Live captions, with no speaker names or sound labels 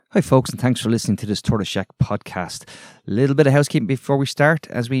Hi folks, and thanks for listening to this Tortoise Shack podcast. A little bit of housekeeping before we start.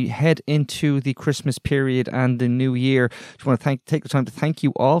 As we head into the Christmas period and the new year, just want to take the time to thank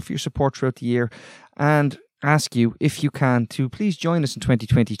you all for your support throughout the year and ask you, if you can, to please join us in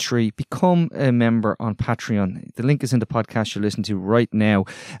 2023. Become a member on Patreon. The link is in the podcast you're listening to right now.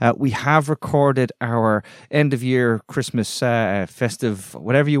 We have recorded our end of year Christmas festive,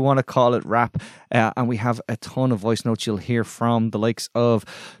 whatever you want to call it, wrap, and we have a ton of voice notes you'll hear from the likes of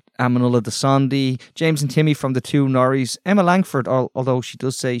Amanullah Dasandi, James and Timmy from the two Norries, Emma Langford, although she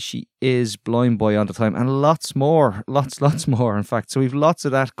does say she is blind boy on the time, and lots more, lots more, in fact. So we've lots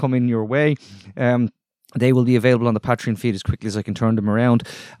of that coming your way. They will be available on the Patreon feed as quickly as I can turn them around,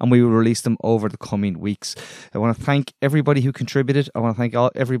 and we will release them over the coming weeks. I want to thank everybody who contributed. I want to thank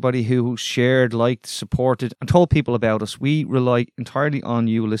everybody who shared, liked, supported, and told people about us. We rely entirely on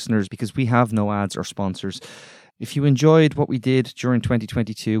you listeners because we have no ads or sponsors. If you enjoyed what we did during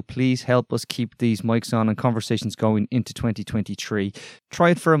 2022, please help us keep these mics on and conversations going into 2023.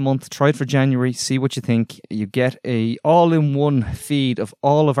 Try it for a month, try it for January, see what you think. You get a all-in-one feed of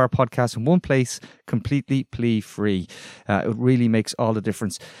all of our podcasts in one place, completely plea-free. It really makes all the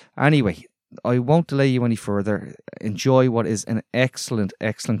difference. Anyway, I won't delay you any further. Enjoy what is an excellent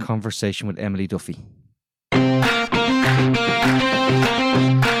conversation with Emily Duffy.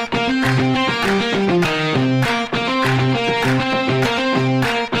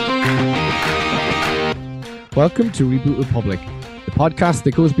 Welcome to Reboot Republic, the podcast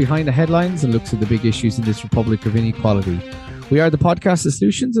that goes behind the headlines and looks at the big issues in this republic of inequality. We are the podcast of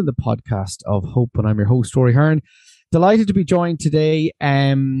solutions and the podcast of hope, and I'm your host, Rory Hearn. Delighted to be joined today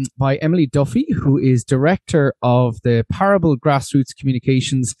by Emily Duffy, who is director of the Parable Grassroots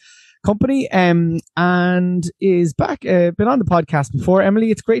Communications Company and is back, been on the podcast before.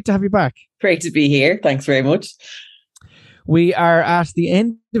 Emily, it's great to have you back. Great to be here. Thanks very much. We are at the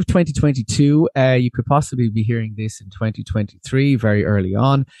end of 2022. You could possibly be hearing this in 2023, very early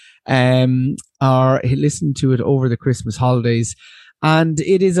on, or listen to it over the Christmas holidays. And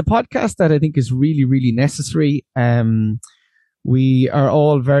it is a podcast that I think is really, really necessary. We are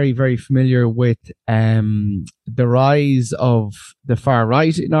all very, very familiar with the rise of the far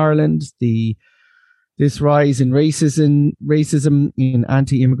right in Ireland, this rise in racism in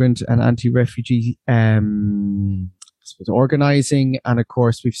anti-immigrant and anti-refugee organising, and of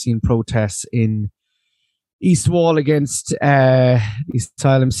course we've seen protests in East Wall against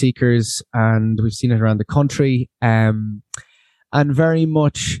asylum seekers, and we've seen it around the country, and very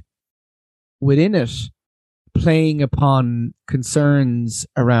much within it playing upon concerns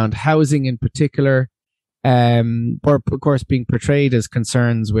around housing in particular, or of course being portrayed as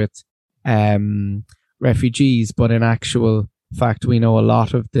concerns with refugees, but in actual fact we know a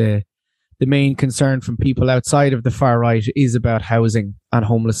lot of the main concern from people outside of the far right is about housing and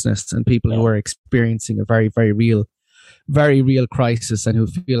homelessness, and people who are experiencing a very, very real crisis, and who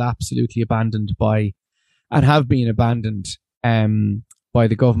feel absolutely abandoned by, and have been abandoned by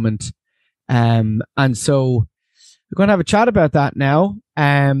the government. And so we're going to have a chat about that now,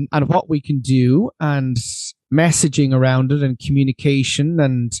 and what we can do, and messaging around it, and communication,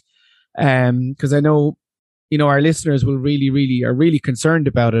 and because I know, our listeners will are really concerned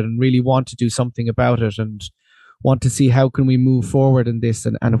about it and really want to do something about it, and want to see how can we move forward in this,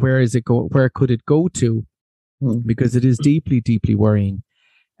 and where could it go to? Because it is deeply, deeply worrying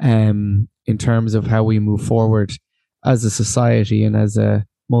in terms of how we move forward as a society, and as a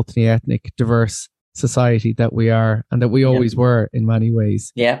multi-ethnic, diverse society that we are, and that we always were in many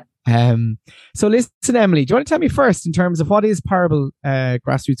ways. Yeah. So listen, Emily, do you want to tell me first in terms of what is Parable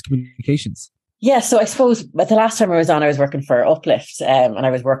Grassroots Communications? Yeah, so I suppose the last time I was working for Uplift, and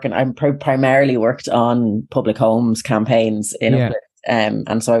I primarily worked on public homes campaigns in Uplift.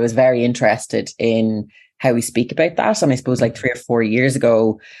 And so I was very interested in how we speak about that. And I suppose like 3 or 4 years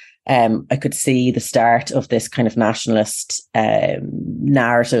ago, I could see the start of this kind of nationalist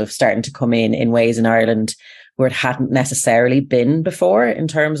narrative starting to come in ways in Ireland where it hadn't necessarily been before in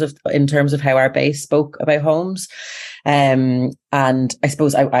terms of how our base spoke about homes. And I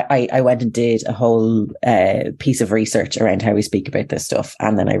suppose I went and did a whole piece of research around how we speak about this stuff.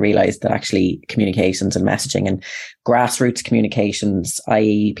 And then I realized that actually communications and messaging and grassroots communications,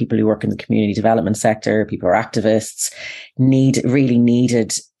 i.e. people who work in the community development sector, people who are activists, really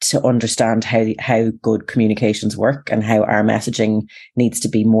needed to understand how good communications work, and how our messaging needs to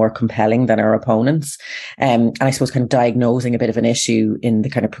be more compelling than our opponents. And I suppose kind of diagnosing a bit of an issue in the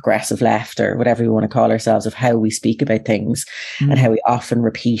kind of progressive left, or whatever we want to call ourselves, of how we speak about about things, and how we often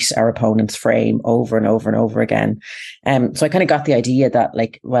repeat our opponent's frame over and over and over again. So I kind of got the idea that,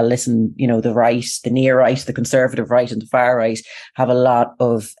 like, well, listen, you know, the right, the near right, the conservative right, and the far right have a lot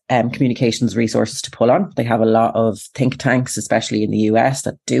of communications resources to pull on. They have a lot of think tanks, especially in the US,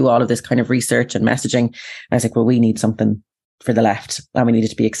 that do all of this kind of research and messaging. And I was like, well, we need something for the left, and we need it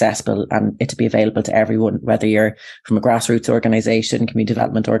to be accessible and it to be available to everyone, whether you're from a grassroots organization, community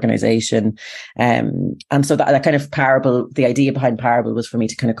development organization. And so that kind of Parable, the idea behind Parable was for me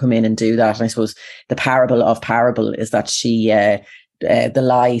to kind of come in and do that. And I suppose the parable of Parable is that she, the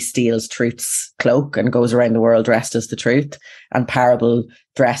lie steals truth's cloak and goes around the world dressed as the truth, and Parable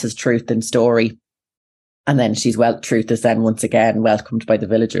dresses truth in story. And then truth is then once again welcomed by the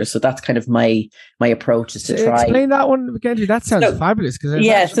villagers. So that's kind of my approach, is to try. Explain that one again. That sounds fabulous.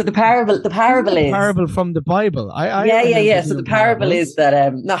 So the parable is parable from the Bible. So the parable is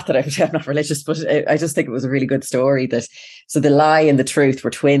that, not that I'm not religious, but I just think it was a really good story. So the lie and the truth were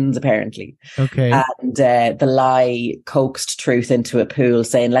twins, apparently. Okay. And the lie coaxed truth into a pool,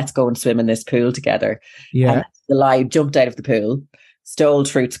 saying, let's go and swim in this pool together. Yeah. And the lie jumped out of the pool, stole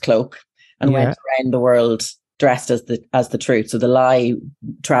truth's cloak, and went around the world dressed as the truth. So the lie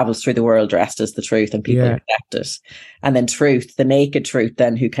travels through the world dressed as the truth, and people accept it. And then truth, the naked truth,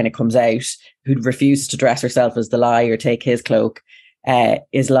 then, who kind of comes out, who refuses to dress herself as the lie or take his cloak,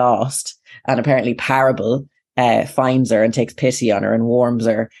 is lost. And apparently Parable finds her and takes pity on her and warms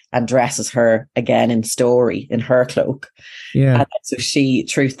her and dresses her again in story in her cloak. Yeah. And so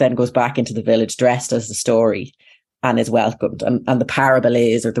truth then goes back into the village dressed as the story, and is welcomed. And the parable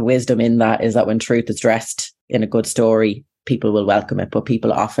is, or the wisdom in that, is that when truth is dressed in a good story, people will welcome it, but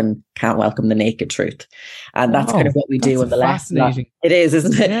people often can't welcome the naked truth. And that's kind of what we do on the left. It is,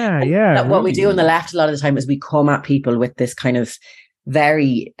 isn't it? Yeah. What we do on the left a lot of the time is we come at people with this kind of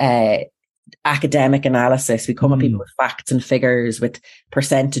very academic analysis. We come at people with facts and figures, with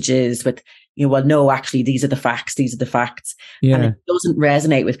percentages, with, you know, well, no, actually, these are the facts. And it doesn't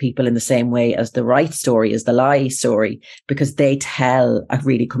resonate with people in the same way as the right story, as the lie story, because they tell a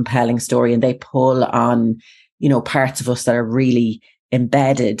really compelling story and they pull on, you know, parts of us that are really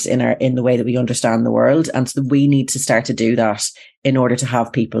embedded in the way that we understand the world. And so we need to start to do that in order to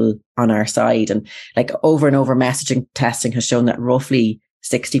have people on our side. And like, over and over, messaging testing has shown that roughly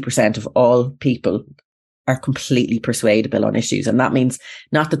 60% of all people are completely persuadable on issues. And that means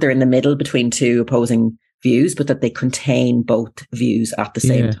not that they're in the middle between two opposing views, but that they contain both views at the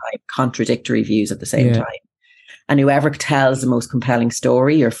same time, contradictory views at the same time. And whoever tells the most compelling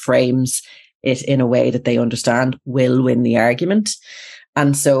story or frames it in a way that they understand will win the argument.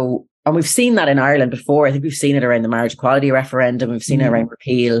 And we've seen that in Ireland before. I think we've seen it around the marriage equality referendum. We've seen it around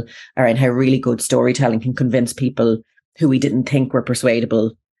repeal, around how really good storytelling can convince people who we didn't think were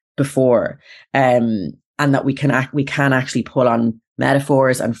persuadable before. And that we can actually pull on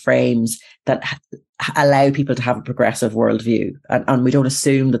metaphors and frames that allow people to have a progressive worldview. And we don't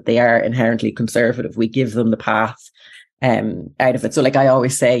assume that they are inherently conservative. We give them the path out of it. So like I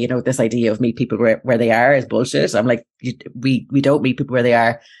always say, you know, this idea of meet people where they are is bullshit. I'm like, we don't meet people where they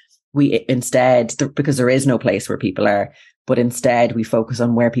are. We instead, because there is no place where people are, but instead we focus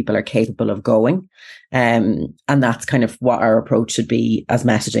on where people are capable of going. And that's kind of what our approach should be as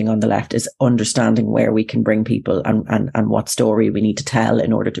messaging on the left, is understanding where we can bring people and what story we need to tell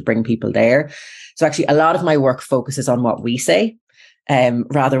in order to bring people there. So actually a lot of my work focuses on what we say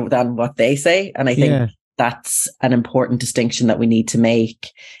rather than what they say. And I think that's an important distinction that we need to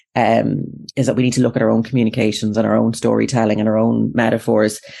make, is that we need to look at our own communications and our own storytelling and our own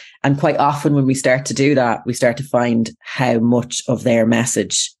metaphors. And quite often when we start to do that, we start to find how much of their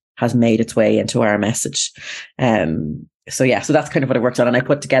message has made its way into our message. So that's kind of what I worked on. And I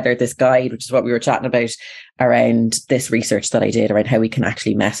put together this guide, which is what we were chatting about, around this research that I did around how we can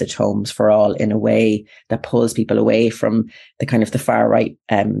actually message Homes for All in a way that pulls people away from the kind of the far right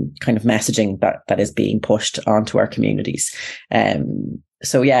kind of messaging that is being pushed onto our communities.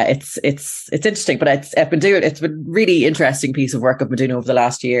 It's interesting, but it's been really interesting piece of work I've been doing over the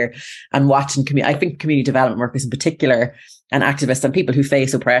last year, and watching I think community development workers in particular, and activists and people who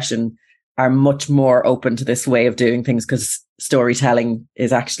face oppression are much more open to this way of doing things, because storytelling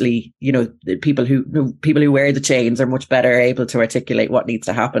is actually, you know, people who wear the chains are much better able to articulate what needs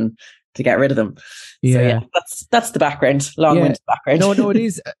to happen to get rid of them. That's the background, long-winded background. No, it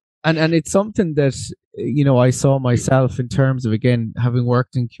is. And it's something that, you know, I saw myself in terms of, again, having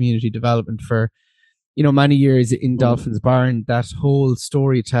worked in community development for, you know, many years in Dolphin's Barn. That whole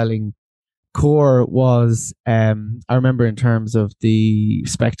storytelling core was, I remember in terms of the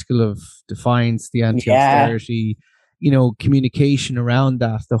spectacle of defiance, the anti-austerity, you know, communication around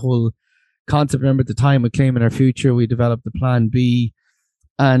that, the whole concept, remember at the time with Claiming Our Future, we developed the Plan B,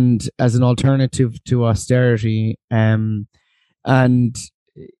 and as an alternative to austerity. And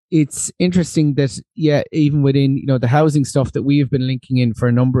it's interesting that, even within, the housing stuff that we have been linking in for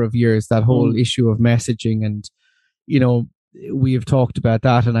a number of years, that whole issue of messaging, and, we have talked about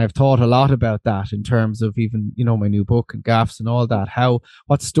that, and I've thought a lot about that in terms of even, my new book and gaffes and all that.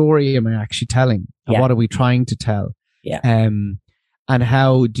 What story am I actually telling? And what are we trying to tell? Yeah. And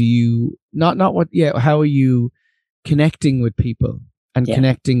how do you, how are you connecting with people and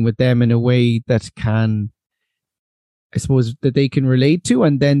connecting with them in a way that can, I suppose, that they can relate to,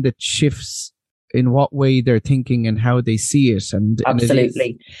 and then that shifts in what way they're thinking and how they see it. And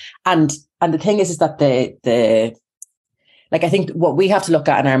absolutely. And the thing is that the I think what we have to look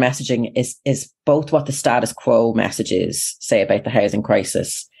at in our messaging is both what the status quo messages say about the housing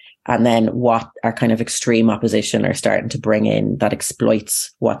crisis, and then what our kind of extreme opposition are starting to bring in that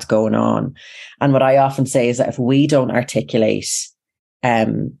exploits what's going on. And what I often say is that if we don't articulate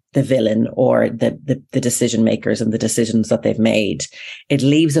the villain or the decision makers and the decisions that they've made, it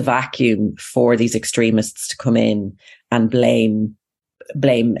leaves a vacuum for these extremists to come in and blame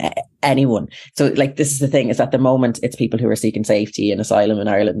anyone. So this is the thing, is at the moment it's people who are seeking safety and asylum in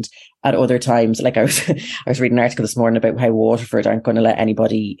Ireland. At other times, I was reading an article this morning about how Waterford aren't going to let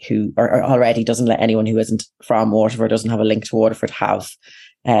anybody who or already doesn't let anyone who isn't from Waterford, doesn't have a link to Waterford,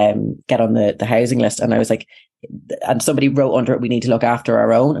 get on the housing list. And I was like, and somebody wrote under it, we need to look after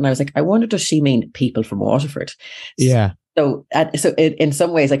our own. And I was like, I wonder, does she mean people from Waterford? Yeah. So in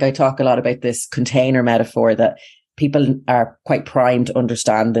some ways, I talk a lot about this container metaphor, that people are quite primed to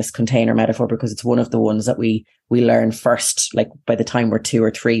understand this container metaphor because it's one of the ones that we learn first. By the time we're 2 or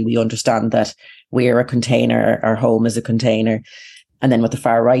 3, we understand that we're a container, our home is a container. And then what the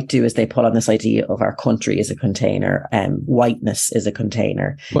far right do is they pull on this idea of our country as a container, whiteness is a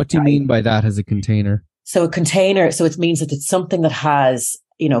container. What do you mean by that, as a container? So a container, it means that it's something that has,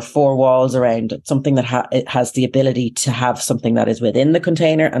 4 walls around it, something that it has the ability to have something that is within the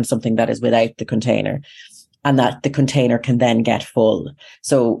container and something that is without the container, and that the container can then get full.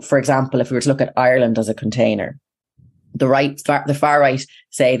 So, for example, if we were to look at Ireland as a container, the far right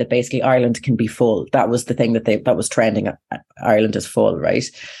say that basically Ireland can be full. That was the thing that was trending. Ireland is full, right?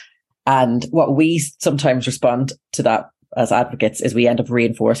 And what we sometimes respond to that as advocates is we end up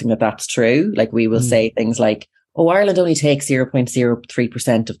reinforcing that that's true. We will say things like, oh, Ireland only takes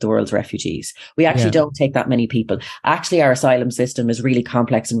 0.03% of the world's refugees. We actually don't take that many people. Actually, our asylum system is really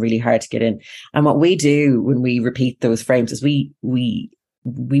complex and really hard to get in. And what we do when we repeat those frames is we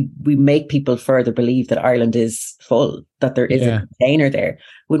make people further believe that Ireland is full, that there is a container there,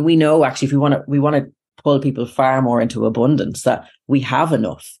 when we know actually if we want to pull people far more into abundance, that we have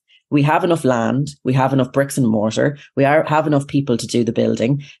enough. We have enough land, we have enough bricks and mortar, have enough people to do the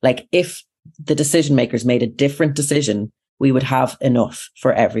building. If the decision makers made a different decision, we would have enough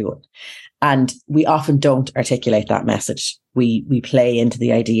for everyone. And we often don't articulate that message. We play into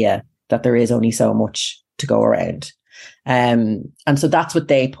the idea that there is only so much to go around. And so that's what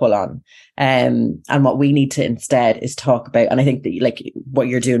they pull on. And what we need to instead is talk about, and I think that what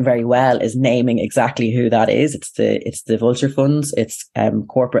you're doing very well is naming exactly who that is. It's the vulture funds, it's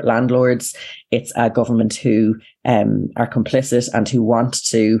corporate landlords, it's a government who are complicit and who want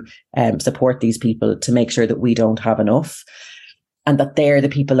to support these people to make sure that we don't have enough. And that they're the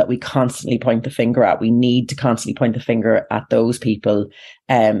people that we constantly point the finger at. We need to constantly point the finger at those people.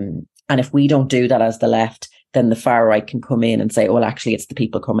 And if we don't do that as the left, then the far right can come in and say, well, actually, it's the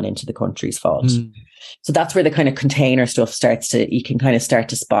people coming into the country's fault. So that's where the kind of container stuff you can kind of start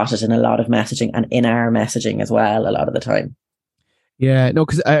to spot it in a lot of messaging, and in our messaging as well, a lot of the time. Yeah, no,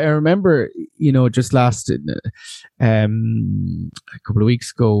 because I remember, just last, a couple of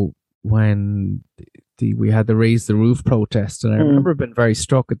weeks ago when we had the Raise the Roof protest, and I remember being very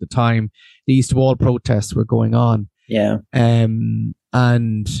struck at the time. The East Wall protests were going on. Yeah. And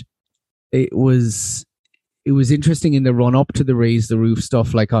it was interesting in the run up to the Raise the Roof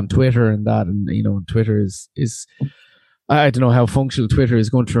stuff, on Twitter and that, and Twitter is I don't know how functional Twitter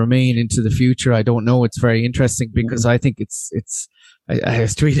is going to remain into the future. I don't know. It's very interesting because I think it's I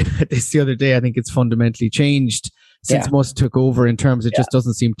was tweeting this the other day. I think it's fundamentally changed since Musk took over, in terms it just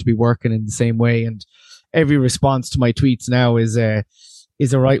doesn't seem to be working in the same way, and every response to my tweets now is a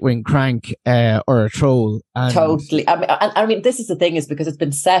right-wing crank or a troll. Totally. I mean, this is the thing, is because it's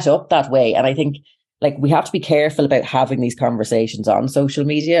been set up that way, and I think we have to be careful about having these conversations on social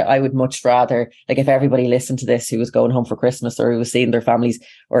media. I would much rather, if everybody listened to this who was going home for Christmas, or who was seeing their families,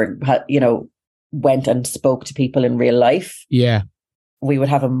 or went and spoke to people in real life. Yeah, we would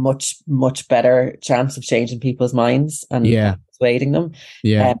have a much, much better chance of changing people's minds and persuading them.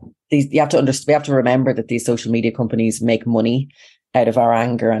 Yeah. you have to we have to remember that these social media companies make money out of our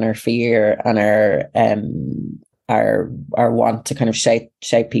anger and our fear and our want to kind of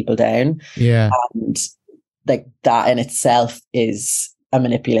shake people down. Yeah. And like that in itself is a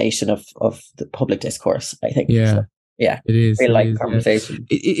manipulation of the public discourse, I think. Yeah. So, yeah, it is. I like conversation.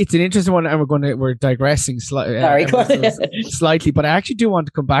 Yeah. It's an interesting one, and we're digressing Sorry, slightly, but I actually do want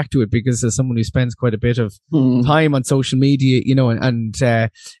to come back to it because as someone who spends quite a bit of time on social media, you know, and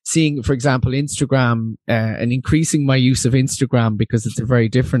seeing, for example, Instagram and increasing my use of Instagram because it's a very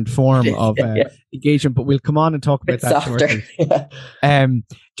different form of engagement. But we'll come on and talk about that shortly.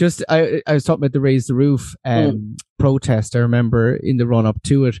 I was talking about the Raise the Roof protest. I remember in the run up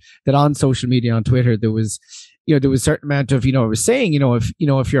to it that on social media, on Twitter, there was a certain amount of, it was saying,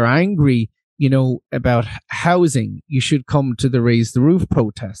 if you're angry, about housing, you should come to the Raise the Roof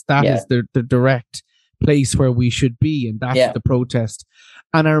protest. That is the direct place where we should be. And that's the protest.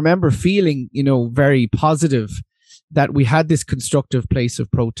 And I remember feeling, very positive that we had this constructive place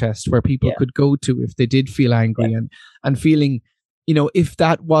of protest where people could go to if they did feel angry and feeling, if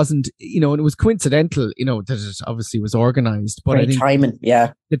that wasn't, and it was coincidental, that it obviously was organized, but I think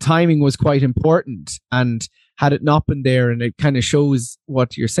the timing was quite important. And had it not been there, and it kind of shows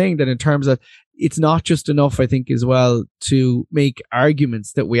what you're saying, that in terms of, it's not just enough, I think, as well, to make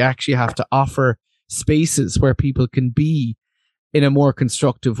arguments, that we actually have to offer spaces where people can be in a more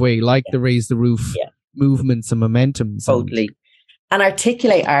constructive way, like the Raise the Roof movements and momentums. Totally. And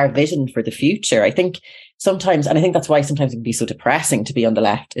articulate our vision for the future. I think sometimes, and I think that's why sometimes it can be so depressing to be on the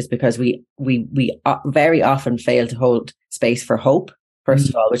left, is because we very often fail to hold space for hope, first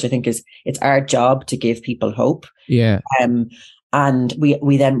of all, which I think it's our job to give people hope. Yeah. And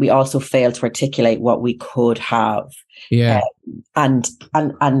we also fail to articulate what we could have. Yeah. And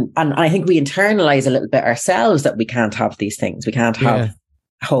I think we internalize a little bit ourselves that we can't have these things. We can't have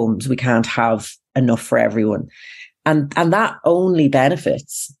homes. We can't have enough for everyone. And that only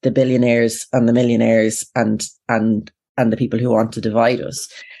benefits the billionaires and the millionaires and the people who want to divide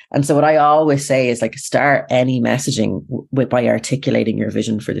us. And so what I always say is, like, start any messaging by articulating your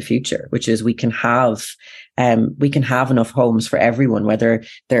vision for the future, which is we can have enough homes for everyone, whether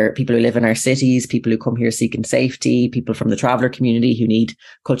they're people who live in our cities, people who come here seeking safety, people from the traveller community who need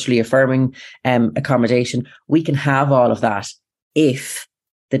culturally affirming accommodation. We can have all of that if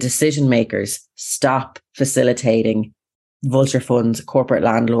the decision makers stop facilitating vulture funds, corporate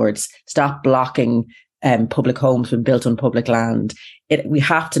landlords, stop blocking public homes when built on public land. We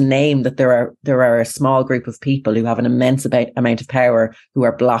have to name that there are a small group of people who have an immense amount of power who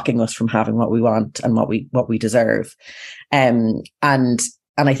are blocking us from having what we want and what we deserve. And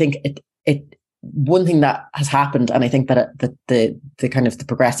I think it one thing that has happened, and I think that the kind of the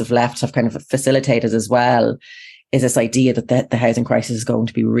progressive left have kind of facilitated as well, is this idea that the housing crisis is going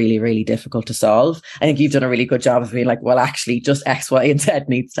to be really, really difficult to solve. I think you've done a really good job of being like, well, actually, just X, Y, and Z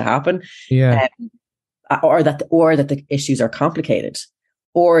needs to happen. Yeah. Or that the issues are complicated,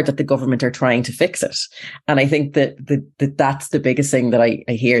 or that the government are trying to fix it. And I think that that's the biggest thing that I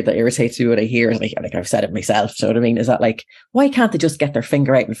hear that irritates me. What I hear is like I've said it myself. So what I mean is that, like, why can't they just get their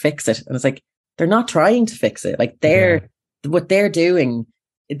finger out and fix it? And it's like, they're not trying to fix it. Like what they're doing,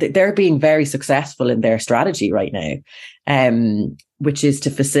 they're being very successful in their strategy right now, which is to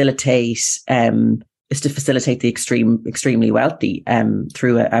facilitate the extremely wealthy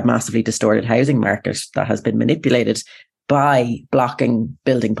through a massively distorted housing market that has been manipulated by blocking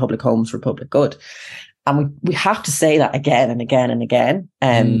building public homes for public good. And we have to say that again and again and again,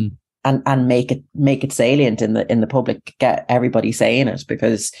 and make it salient in the public, get everybody saying it,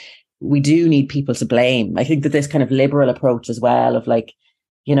 because we do need people to blame. I think that this kind of liberal approach as well of, like,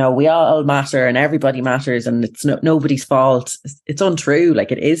 we all matter and everybody matters and it's nobody's fault. It's untrue.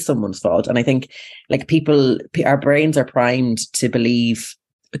 Like, it is someone's fault. And I think, like, our brains are primed to believe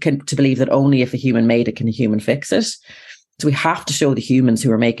that only if a human made it can a human fix it. So we have to show the humans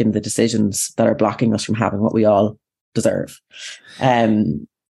who are making the decisions that are blocking us from having what we all deserve.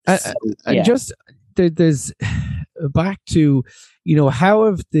 Just there's back to, how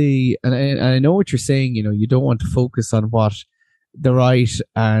have and I know what you're saying, you don't want to focus on what the right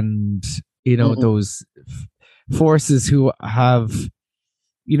and those forces who have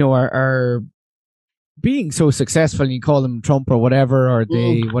are being so successful, and you call them Trump or whatever, or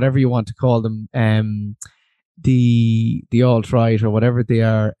whatever you want to call them, the alt-right or whatever they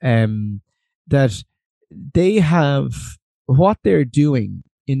are, that they have what they're doing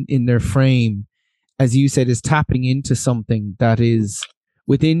in their frame, as you said, is tapping into something that is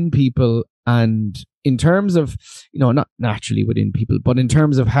within people And in terms of, not naturally within people, but in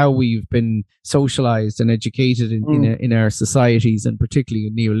terms of how we've been socialized and educated in our societies, and particularly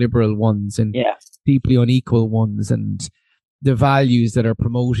in neoliberal ones and deeply unequal ones, and the values that are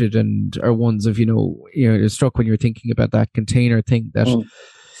promoted and are ones of, you're struck when you're thinking about that container thing that,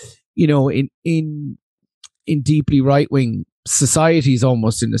 in deeply right-wing societies,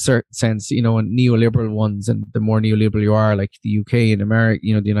 almost in a certain sense, and neoliberal ones, and the more neoliberal you are, like the UK and America,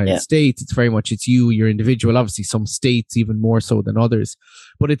 the United States, it's very much, it's you, your individual. Obviously some states even more so than others,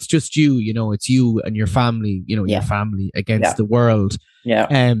 but it's just you, it's you and your family, your family against the world.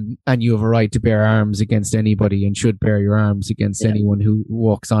 And you have a right to bear arms against anybody, and should bear your arms against anyone who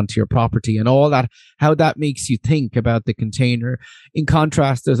walks onto your property, and all that, how that makes you think about the container. In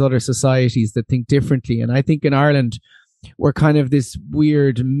contrast, there's other societies that think differently. And I think in Ireland, we're kind of this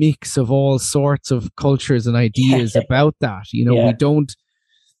weird mix of all sorts of cultures and ideas about that. We don't,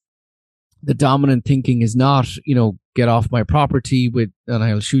 the dominant thinking is not, get off my property and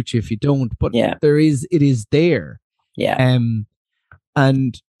I'll shoot you if you don't, but it is there.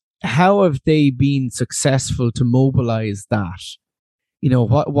 And how have they been successful to mobilize that?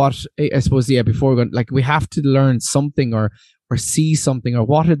 What I suppose, before we're going, we have to learn something or see something, or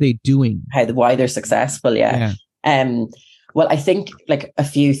what are they doing? Why they're successful. Well, I think a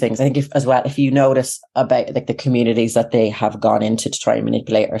few things. I think if you notice about the communities that they have gone into to try and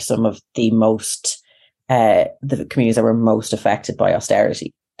manipulate are some of the most the communities that were most affected by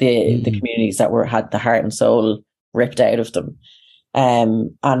austerity. The communities that had the heart and soul ripped out of them.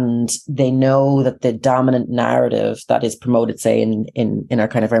 And they know that the dominant narrative that is promoted, say in our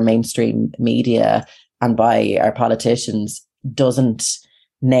kind of our mainstream media and by our politicians, doesn't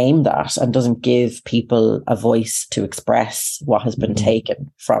name that and doesn't give people a voice to express what has been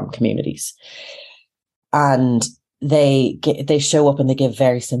taken from communities. And they show up and they give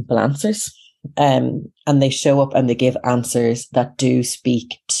very simple answers. And they show up and they give answers that do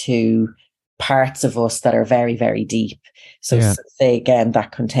speak to parts of us that are very, very deep. So say again,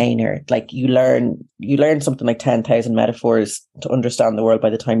 that container, you learn something like 10,000 metaphors to understand the world by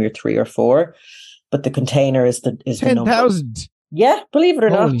the time you're 3 or 4. But the container is 10,000. Yeah, believe it or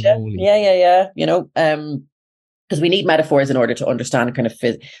not. Holy. Because we need metaphors in order to understand kind of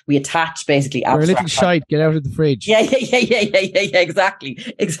we attach basically abstract. You're a little shite, get out of the fridge. Yeah, exactly.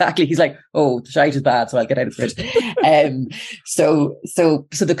 He's like, oh, the shite is bad, so I'll get out of the fridge. So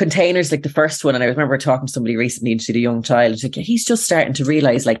the container's the first one, and I remember talking to somebody recently, and she's a young child, she's like, he's just starting to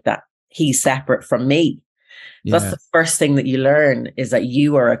realize that he's separate from me. That's the first thing that you learn, is that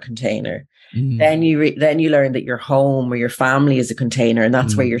you are a container. Then you learn that your home or your family is a container, and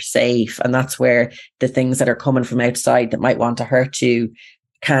that's where you're safe, and that's where the things that are coming from outside that might want to hurt you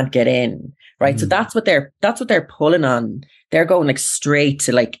can't get in, right? So that's what they're pulling on. They're going straight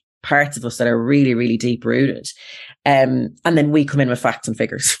to parts of us that are really, really deep rooted, and then we come in with facts and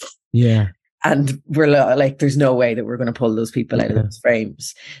figures. And we're there's no way that we're going to pull those people out of those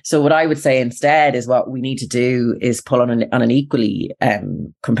frames. So what I would say instead is what we need to do is pull on an equally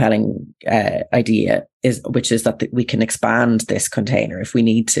compelling idea, which is that we can expand this container if we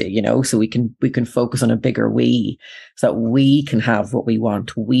need to, so we can focus on a bigger we, so that we can have what we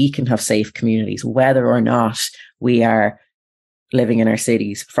want. We can have safe communities, whether or not we are living in our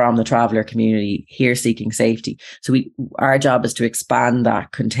cities, from the traveller community here seeking safety. So our job is to expand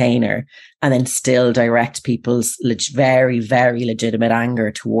that container and then still direct people's very, very legitimate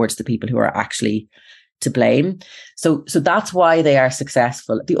anger towards the people who are actually to blame. So that's why they are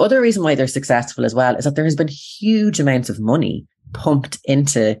successful. The other reason why they're successful as well is that there has been huge amounts of money pumped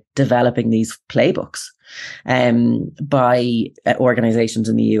into developing these playbooks by organizations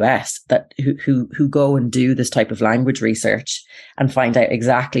in the US that who go and do this type of language research and find out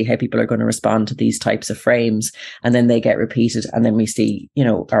exactly how people are going to respond to these types of frames, and then they get repeated, and then we see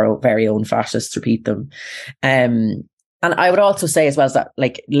our very own fascists repeat them. And I would also say as well is that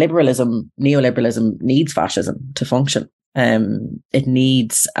neoliberalism needs fascism to function. It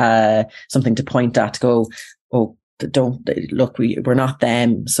needs something to point at, to go, oh, don't look, we're not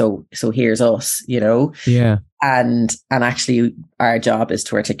them, so here's us, and actually our job is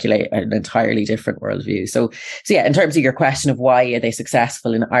to articulate an entirely different worldview. So in terms of your question of why are they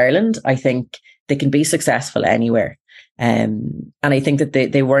successful in Ireland, I think they can be successful anywhere. And I think that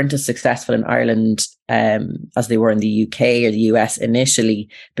they weren't as successful in Ireland as they were in the UK or the US initially,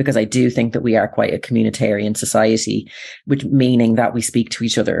 because I do think that we are quite a communitarian society, which meaning that we speak to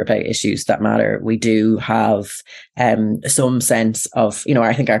each other about issues that matter. We do have some sense of,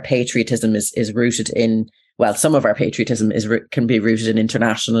 I think our patriotism is rooted in, well, some of our patriotism can be rooted in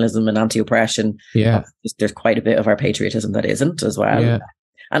internationalism and anti-oppression. Yeah. There's quite a bit of our patriotism that isn't as well. Yeah.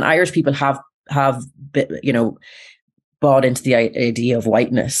 And Irish people have bought into the idea of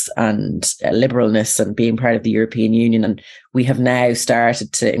whiteness and liberalness and being part of the European Union. And we have now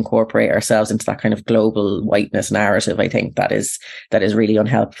started to incorporate ourselves into that kind of global whiteness narrative. I think that is really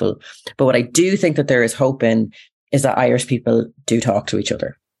unhelpful. But what I do think that there is hope in is that Irish people do talk to each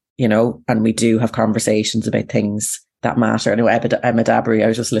other, and we do have conversations about things that matter. I know Emma Dabry, I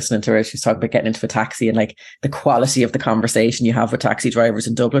was just listening to her. She was talking about getting into a taxi and like the quality of the conversation you have with taxi drivers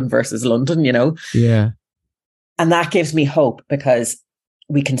in Dublin versus London, Yeah. And that gives me hope because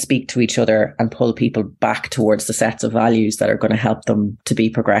we can speak to each other and pull people back towards the sets of values that are going to help them to be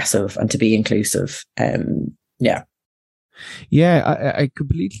progressive and to be inclusive. Yeah, I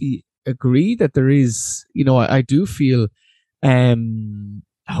completely agree that there is, I do feel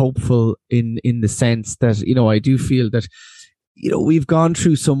hopeful in the sense that, I do feel that, we've gone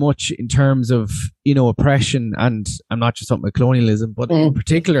through so much in terms of, oppression, and I'm not just talking about colonialism, but in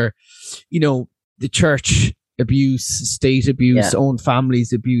particular, the church abuse, state abuse, own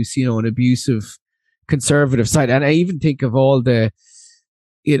families abuse, an abusive conservative side. And I even think of all the,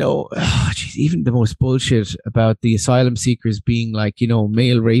 even the most bullshit about the asylum seekers being like,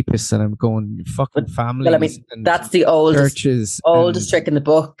 male rapists, and I'm going, fucking families. Well, I mean, that's the oldest trick in the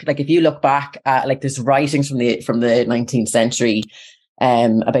book. Like if you look back at like there's writings from the 19th century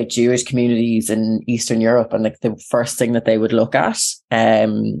about Jewish communities in Eastern Europe, and like the first thing that they would look at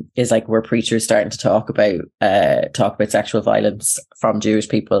is like were preachers starting to talk about sexual violence from Jewish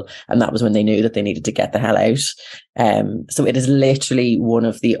people, and that was when they knew that they needed to get the hell out. So it is literally one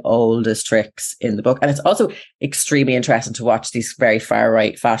of the oldest tricks in the book, and it's also extremely interesting to watch these very far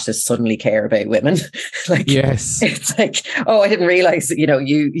right fascists suddenly care about women. Like, yes, it's like, oh, I didn't realize that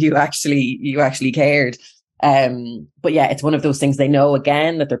you actually cared. But yeah, it's one of those things. They know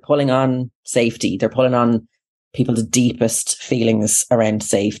again that they're pulling on safety. They're pulling on people's deepest feelings around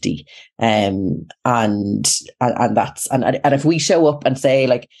safety. And that's if we show up and say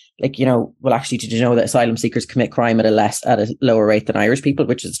like, well, actually, did you know that asylum seekers commit crime at a lower rate than Irish people,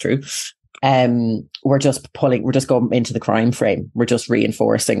 which is true. We're just going into the crime frame. We're just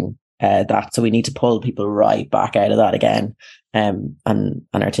reinforcing that. So we need to pull people right back out of that again, and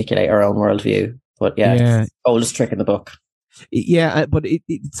articulate our own worldview. But yeah, it's the oldest trick in the book. Yeah, but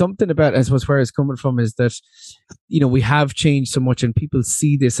it's something about, I suppose, where it's coming from is that, we have changed so much and people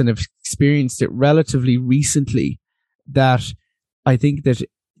see this and have experienced it relatively recently, that I think that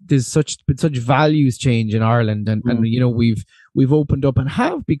there's been such values change in Ireland, and we've opened up and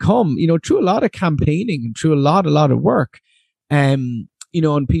have become, through a lot of campaigning and through a lot of work, and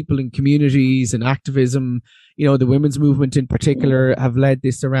people in communities and activism, the women's movement in particular have led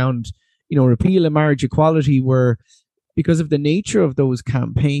this around, repeal of marriage equality, were because of the nature of those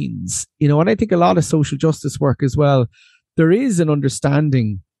campaigns, and I think a lot of social justice work as well, there is an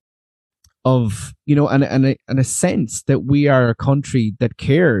understanding of, and a sense that we are a country that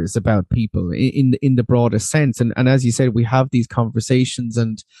cares about people in the broadest sense. And as you said, we have these conversations,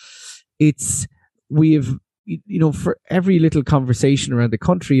 and we've for every little conversation around the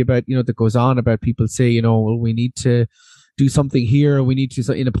country about, that goes on about people say, well, we need to do something here, we need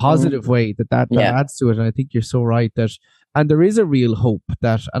to, in a positive way, that adds to it. And I think you're so right and there is a real hope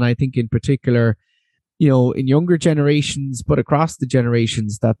that, and I think in particular, in younger generations, but across the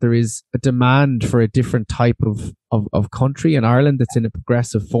generations, that there is a demand for a different type of country in Ireland that's in a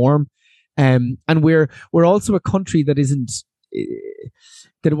progressive form. And we're also a country that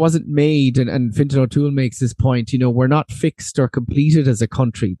that it wasn't made, and Fintan O'Toole makes this point, we're not fixed or completed as a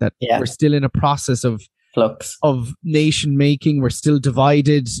country, that we're still in a process of flux of nation making. We're still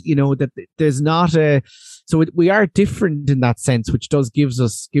divided, that there's not we are different in that sense, which gives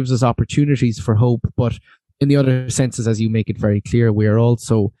us opportunities for hope. But in the other senses, as you make it very clear, we are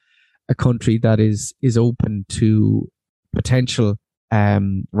also a country that is open to potential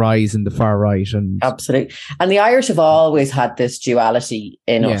rise in the far right. And absolutely. And the Irish have always had this duality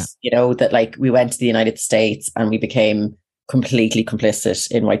in us, that like we went to the United States and we became completely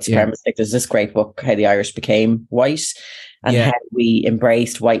complicit in white supremacy. Like, there's this great book, How the Irish Became White, and how we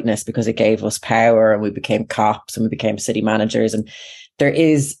embraced whiteness because it gave us power, and we became cops and we became city managers. And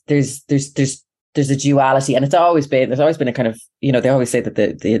there's a duality, and there's always been a kind of, they always say that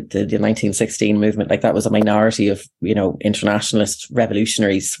the 1916 movement, like that was a minority of, internationalist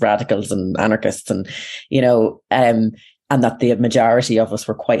revolutionaries, radicals and anarchists, and and that the majority of us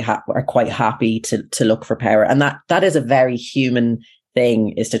are quite happy to look for power. And that is a very human thing,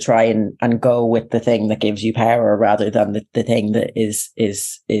 is to try and go with the thing that gives you power rather than the thing that is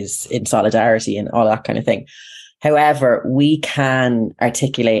in solidarity and all that kind of thing. However, we can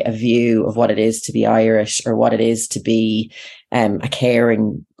articulate a view of what it is to be Irish, or what it is to be a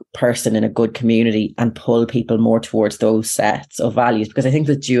caring person in a good community, and pull people more towards those sets of values, because I think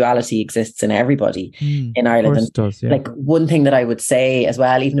the duality exists in everybody in Ireland. And does, yeah. like one thing that I would say as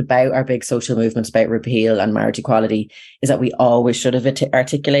well, even about our big social movements about repeal and marriage equality, is that we always should have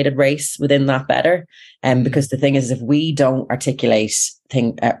articulated race within that better. Because the thing is, if we don't articulate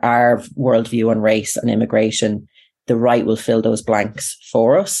our worldview on race and immigration, the right will fill those blanks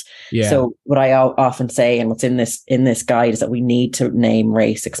for us. Yeah. So what I often say, and what's in this guide, is that we need to name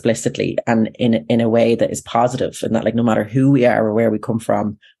race explicitly and in a way that is positive, and that, like, no matter who we are or where we come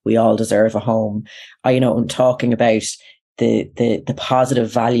from, we all deserve a home. I'm talking about the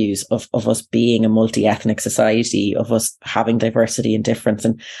positive values of us being a multi-ethnic society, of us having diversity and difference.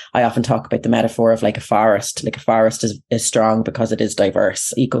 And I often talk about the metaphor of like a forest. Like a forest is strong because it is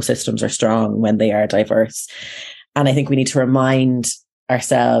diverse. Ecosystems are strong when they are diverse. And I think we need to remind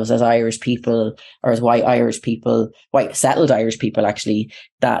ourselves as Irish people, or as white settled Irish people, actually,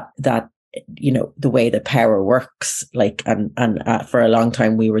 that the way that power works, like, and for a long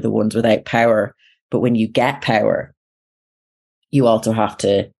time we were the ones without power. But when you get power, you also have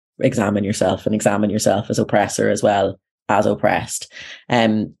to examine yourself as oppressor as well as oppressed.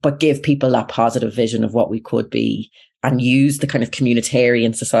 But give people that positive vision of what we could be, and use the kind of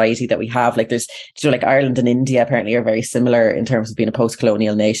communitarian society that we have. Like there's, like Ireland and India apparently are very similar in terms of being a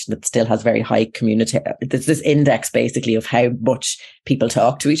post-colonial nation that still has very high community. There's this index basically of how much people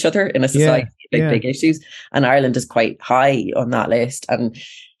talk to each other in a society, big issues. And Ireland is quite high on that list.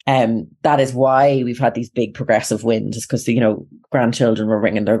 And that is why we've had these big progressive wins, is because, grandchildren were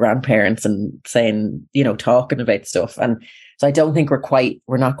ringing their grandparents and saying, talking about stuff. And so I don't think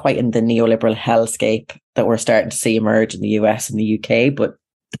we're not quite in the neoliberal hellscape that we're starting to see emerge in the US and the UK, but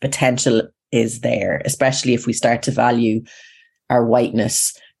the potential is there, especially if we start to value our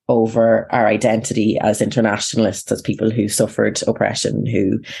whiteness over our identity as internationalists, as people who suffered oppression,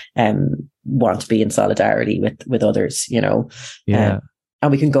 who want to be in solidarity with others, Yeah.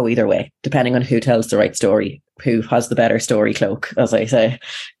 And we can go either way, depending on who tells the right story, who has the better story cloak, as I say,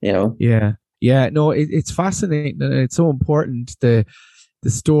 Yeah. Yeah, no, it's fascinating, and it's so important, the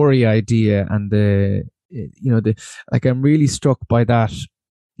story idea, and like, I'm really struck by that,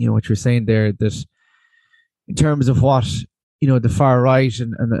 what you're saying there, that in terms of what, the far right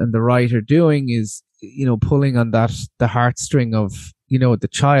and the right are doing is, pulling on the heartstring of, the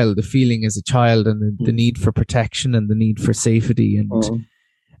child, the feeling as a child, and the need for protection and the need for safety.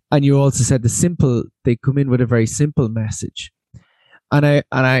 And you also said they come in with a very simple message. And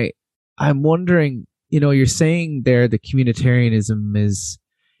I'm wondering, you're saying there that communitarianism is,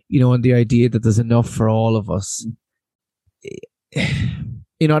 and the idea that there's enough for all of us.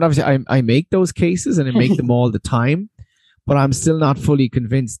 And obviously I make those cases and I make them all the time, but I'm still not fully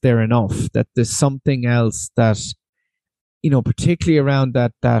convinced they're enough, that there's something else that, particularly around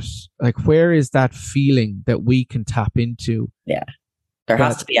that, like, where is that feeling that we can tap into? Yeah. There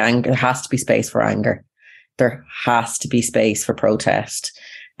has to be anger. There has to be space for anger. There has to be space for protest.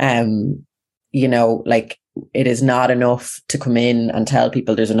 Like, it is not enough to come in and tell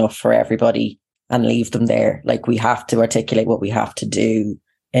people there's enough for everybody and leave them there. Like, we have to articulate what we have to do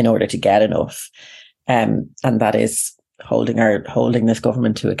in order to get enough. And that is holding this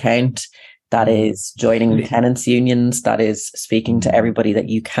government to account. That is joining tenants unions. That is speaking to everybody that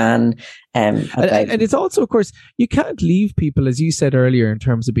you can. And it's also, of course, you can't leave people, as you said earlier, in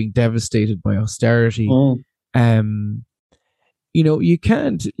terms of being devastated by austerity. You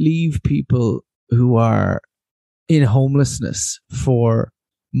can't leave people who are in homelessness for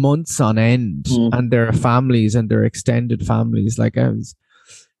months on end, and their families and their extended families. Like, I was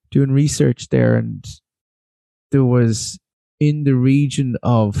doing research there, and there was in the region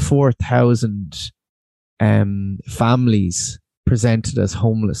of 4,000 families presented as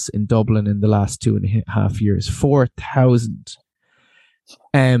homeless in Dublin in the last 2.5 years. 4,000.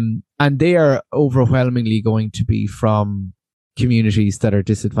 And they are overwhelmingly going to be from communities that are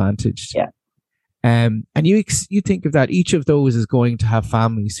disadvantaged. Yeah. And you think of that, each of those is going to have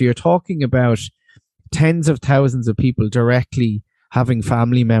families. So you're talking about tens of thousands of people directly having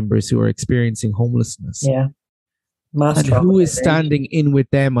family members who are experiencing homelessness. Yeah. And who is standing in with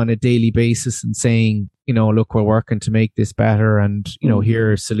them on a daily basis and saying, look, we're working to make this better, and,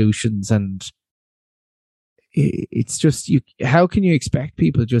 here are solutions. And it's just, how can you expect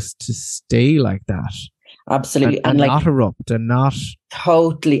people just to stay like that? Absolutely. And like, not erupt and not.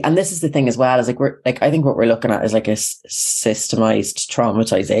 Totally. And this is the thing as well, is like, I think what we're looking at is like a systemized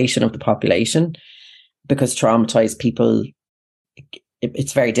traumatization of the population, because traumatized people,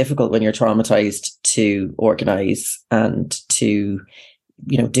 it's very difficult when you're traumatized to organize and to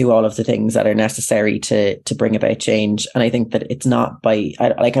do all of the things that are necessary to bring about change. And I think that it's not I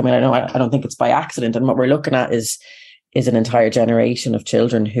don't think it's by accident. And what we're looking at is an entire generation of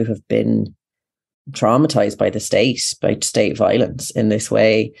children who have been traumatized by state violence in this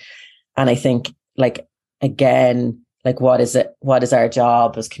way. And I think, like, again, like, what is our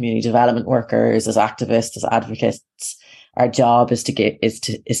job as community development workers, as activists, as advocates? Our job is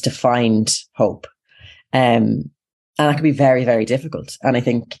to find hope. And that can be very, very difficult. And I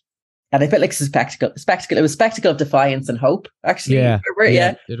think, and I felt like spectacle. It was spectacle of defiance and hope, actually. Yeah,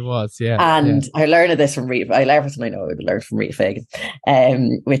 it was. Yeah. And I learned this from Rita. I learned from Rita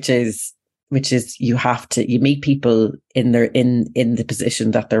Fagan, which is you meet people in the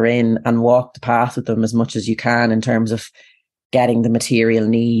position that they're in and walk the path with them as much as you can in terms of getting the material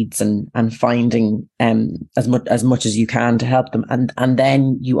needs and finding as much as you can to help them. And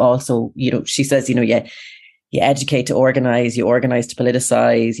then you also, she says, you educate to organize, you organize to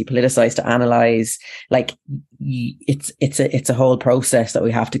politicize, you politicize to analyze. Like, it's a whole process that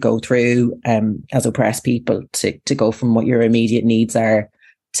we have to go through as oppressed people to go from what your immediate needs are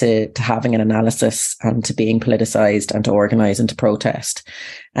to having an analysis and to being politicized and to organize and to protest.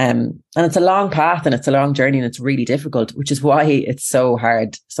 And it's a long path and it's a long journey and it's really difficult, which is why it's so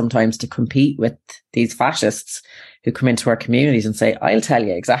hard sometimes to compete with these fascists who come into our communities and say, I'll tell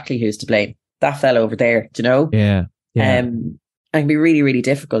you exactly who's to blame. That fella over there, Yeah. And it can be really, really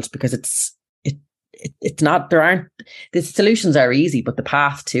difficult because it's not, the solutions are easy, but the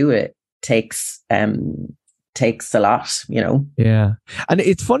path to it takes a lot, Yeah. And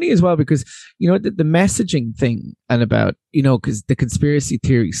it's funny as well because, the messaging thing and about, because the conspiracy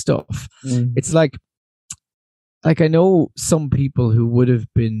theory stuff, it's like I know some people who would have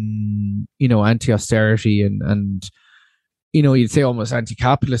been, anti-austerity and you'd say almost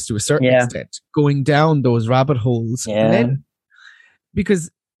anti-capitalist to a certain extent, going down those rabbit holes. Yeah. And then, because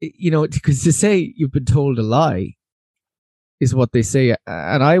to say you've been told a lie is what they say.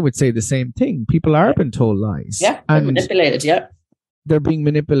 And I would say the same thing. People are being told lies. Yeah, and manipulated, they're being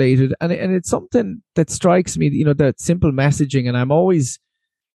manipulated. And it's something that strikes me, that simple messaging. And I'm always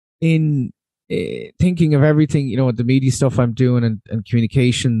in thinking of everything, the media stuff I'm doing and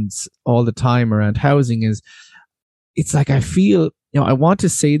communications all the time around housing is, it's like I feel, I want to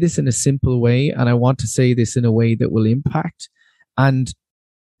say this in a simple way and I want to say this in a way that will impact. And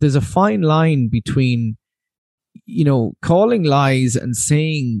there's a fine line between, calling lies and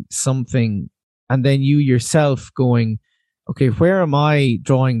saying something and then you yourself going, okay, where am I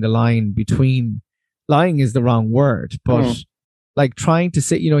drawing the line between lying is the wrong word, but like trying to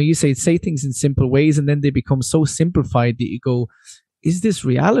say, you say things in simple ways and then they become so simplified that you go, is this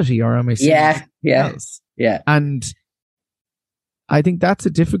reality or am I saying this? Yeah. And I think that's a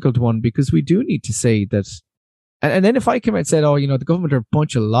difficult one because we do need to say that. And then if I come out and said, the government are a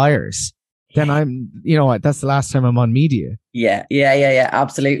bunch of liars, then I'm, that's the last time I'm on media. Yeah.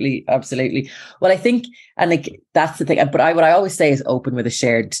 Absolutely. Well, I think, and like, that's the thing. But what I always say is open with a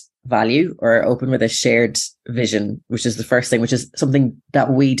shared value or open with a shared vision, which is the first thing, which is something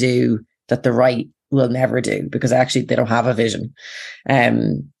that we do that the right will never do because actually they don't have a vision.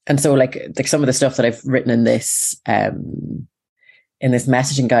 And so like some of the stuff that I've written in this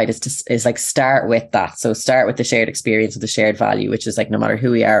messaging guide is like start with that. So start with the shared experience of the shared value, which is like no matter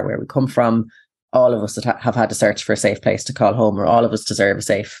who we are, where we come from, all of us that have had to search for a safe place to call home, or all of us deserve a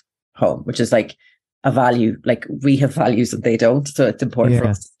safe home, which is like a value. Like we have values that they don't. So it's important for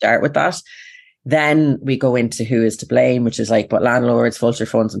us to start with that. Then we go into who is to blame, which is like what landlords, vulture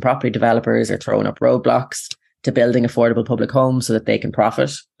funds and property developers are throwing up roadblocks to building affordable public homes so that they can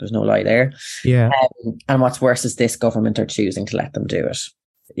profit. There's no lie there. Yeah. And what's worse is this government are choosing to let them do it,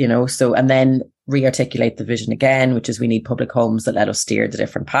 so, and then re-articulate the vision again, which is we need public homes that let us steer the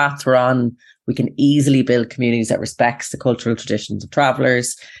different paths we're on. We can easily build communities that respects the cultural traditions of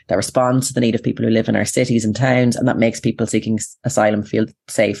travellers, that responds to the need of people who live in our cities and towns, and that makes people seeking asylum feel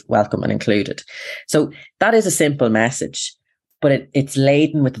safe, welcome and included. So that is a simple message, but it's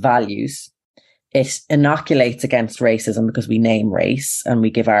laden with values. It inoculates against racism because we name race and we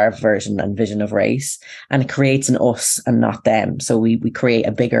give our version and vision of race, and it creates an us and not them. So we create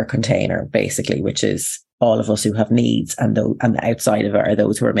a bigger container basically, which is all of us who have needs, and the outside of it are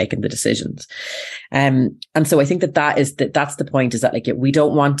those who are making the decisions. And so I think that's the point, is that like we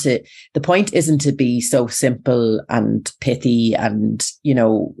don't want to, the point isn't to be so simple and pithy and,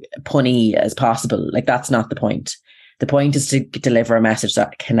 punny as possible. Like that's not the point. The point is to deliver a message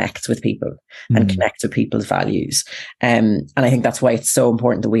that connects with people and connects with people's values. And I think that's why it's so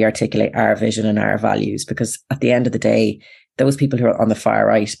important that we articulate our vision and our values, because at the end of the day, those people who are on the far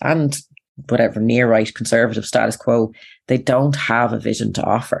right and whatever near right conservative status quo, they don't have a vision to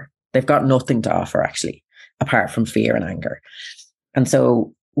offer. They've got nothing to offer actually, apart from fear and anger. And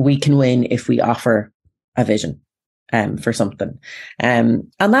so we can win if we offer a vision for something.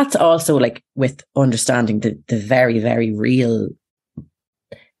 And that's also like with understanding the very, very real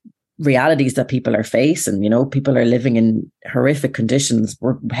realities that people are facing. You know, people are living in horrific conditions.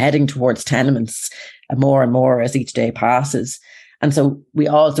 We're heading towards tenements more and more as each day passes. And so we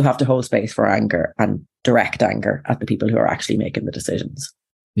also have to hold space for anger and direct anger at the people who are actually making the decisions.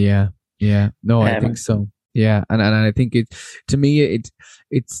 Yeah. No, I think so. Yeah. And I think to me,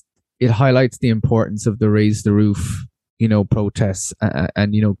 it highlights the importance of the Raise the Roof, you know, protests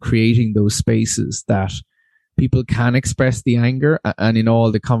and, you know, creating those spaces that people can express the anger, and in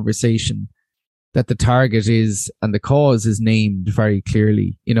all the conversation that the target is and the cause is named very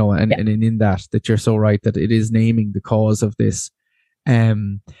clearly, you know, and in that you're so right that it is naming the cause of this.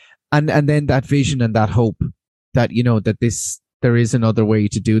 And then that vision and that hope that, you know, that there is another way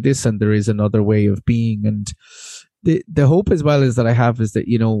to do this and there is another way of being. And the hope as well is that I have is that,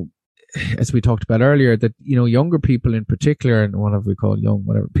 you know, as we talked about earlier, that, you know, younger people in particular, and whatever we call young,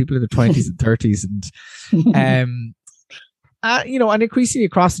 whatever, people in their 20s and 30s and, you know, and increasingly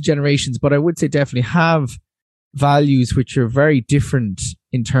across the generations, but I would say definitely have values which are very different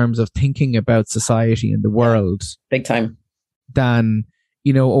in terms of thinking about society and the world. Big time. Than,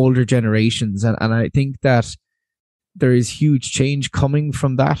 you know, older generations. And I think that there is huge change coming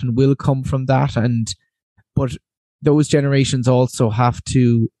from that and will come from that. But those generations also have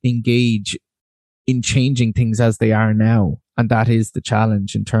to engage in changing things as they are now. And that is the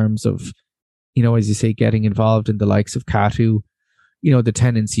challenge in terms of, you know, as you say, getting involved in the likes of CATU, you know, the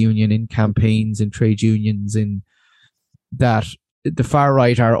tenants union, in campaigns, in trade unions, in that the far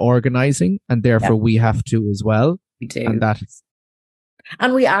right are organizing, and therefore we have to as well. We do. And that is.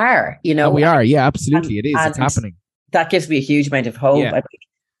 And we are, you know. And we are, yeah, absolutely. It is. It's happening. That gives me a huge amount of hope. Yeah.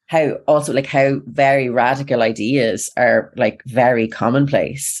 How very radical ideas are like very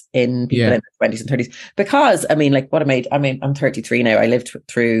commonplace in people in their 20s and 30s. Because I mean, like I'm 33 now. I lived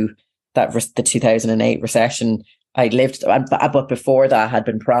through the 2008 recession. But before that had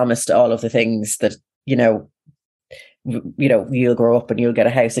been promised all of the things that, you know, you'll grow up and you'll get a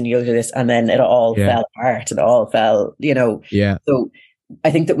house and you'll do this, and then it all fell apart and all fell, you know. Yeah. So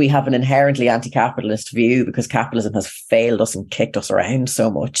I think that we have an inherently anti-capitalist view because capitalism has failed us and kicked us around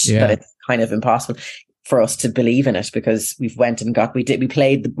so much that it's kind of impossible for us to believe in it, because we played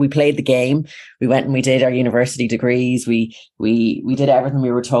the game. We went and we did our university degrees. We did everything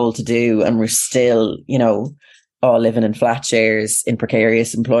we were told to do, and we're still, you know, all living in flat shares in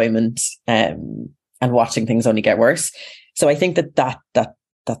precarious employment, and watching things only get worse. So I think that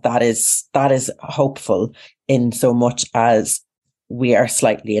is hopeful in so much as we are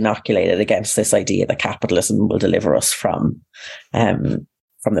slightly inoculated against this idea that capitalism will deliver us from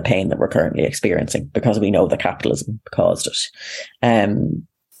the pain that we're currently experiencing, because we know that capitalism caused it.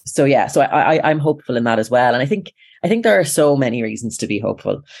 So I'm hopeful in that as well. And I think there are so many reasons to be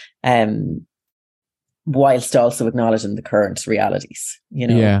hopeful, whilst also acknowledging the current realities. You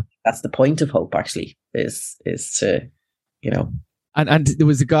know, that's the point of hope, actually, is to, you know. And there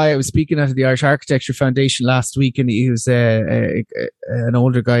was a guy I was speaking at the Irish Architecture Foundation last week, and he was an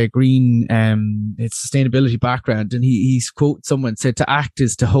older guy, a green sustainability background, and he quote someone said, "To act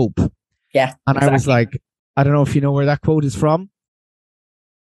is to hope." Yeah, and exactly. I was like, I don't know if you know where that quote is from.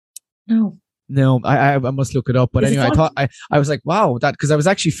 No, I must look it up. But anyway, I was like, wow, that, because I was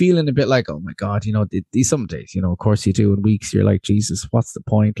actually feeling a bit like, oh my God, you know, these some days, you know, of course you do, in weeks you're like, Jesus, what's the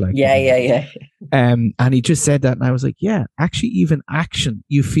point? Like, yeah. And he just said that, and I was like, yeah, actually, even action,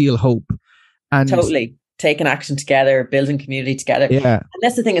 you feel hope. And totally taking action together, building community together. Yeah, and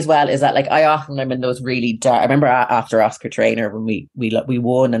that's the thing as well, is that like I'm in those really dark. I remember after Oscar Traynor when we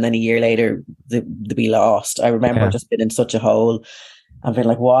won, and then a year later we lost. I remember just being in such a hole. And being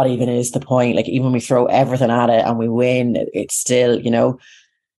like, what even is the point? Like, even when we throw everything at it and we win, it's still, you know.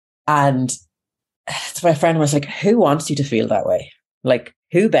 And so my friend was like, who wants you to feel that way? Like,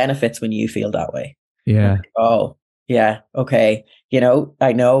 who benefits when you feel that way? Yeah. Like, oh, yeah, okay. You know,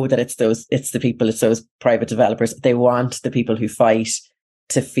 I know that it's those private developers. They want the people who fight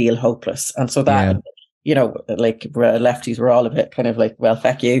to feel hopeless. And so that, you know, like lefties were all a bit kind of like, well,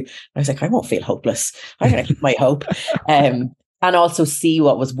 feck you. I was like, I won't feel hopeless. I'm going to keep my hope. And also see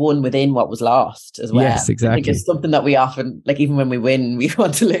what was won within what was lost as well. Yes, exactly. I think it's something that we often, like, even when we win, we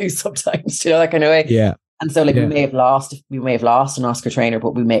want to lose sometimes, you know, that kind of way. Yeah. And so, like, we may have lost an Oscar Traynor,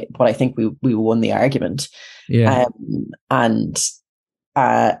 but I think we won the argument. Yeah. And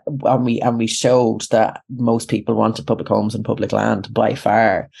and we showed that most people wanted public homes and public land by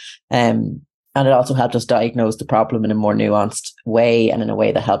far. And it also helped us diagnose the problem in a more nuanced way and in a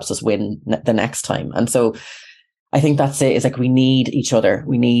way that helps us win the next time. And so I think that's it. It's like we need each other.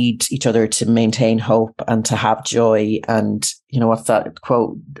 We need each other to maintain hope and to have joy. And, you know, what's that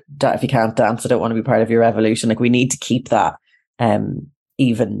quote? If you can't dance, I don't want to be part of your revolution. Like we need to keep that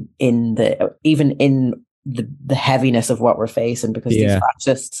even in the heaviness of what we're facing, because these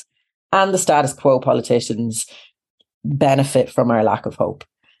fascists and the status quo politicians benefit from our lack of hope.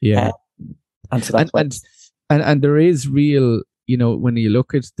 Yeah. And so that's and there is real, you know, when you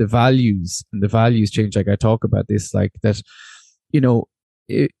look at the values and the values change, like I talk about this, like that, you know,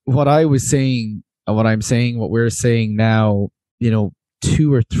 what I was saying and what I'm saying, what we're saying now, you know,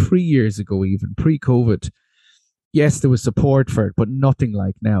 2 or 3 years ago, even pre-COVID, yes, there was support for it, but nothing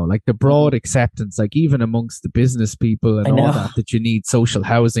like now. Like the broad acceptance, like even amongst the business people and all that you need social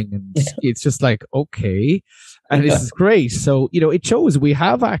housing. And it's just like, okay. And this is great. So, you know, it shows we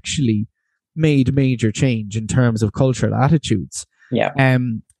have actually made major change in terms of cultural attitudes. Yeah.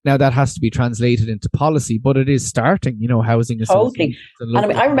 Now that has to be translated into policy, but it is starting, you know, housing associations.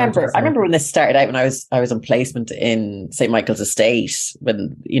 Totally. And I remember when this started out, when I was on placement in St. Michael's Estate,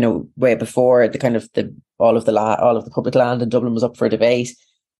 when, you know, way before the kind of all of the public land in Dublin was up for debate.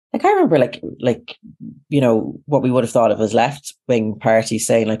 Like I remember like, you know, what we would have thought of as left wing parties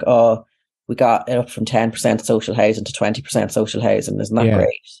saying like, oh, we got it up from 10% social housing to 20% social housing. Isn't that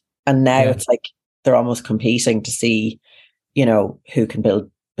great? And now it's like they're almost competing to see, you know, who can build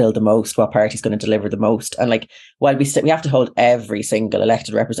the most, what party's going to deliver the most. And like, while we have to hold every single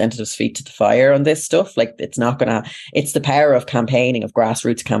elected representative's feet to the fire on this stuff, like it's the power of campaigning, of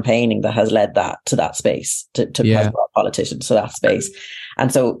grassroots campaigning, that has led that to that space, to has brought politicians to that space.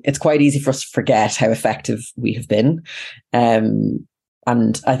 And so it's quite easy for us to forget how effective we have been. And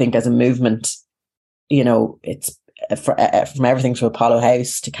I think as a movement, you know, it's from everything to Apollo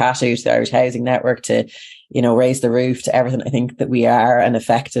House to CATU to the Irish Housing Network to, you know, Raise the Roof to everything. I think that we are an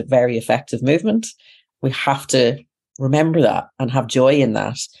effective, very effective movement. We have to remember that and have joy in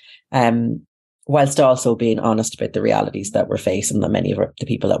that, whilst also being honest about the realities that we're facing, that many of the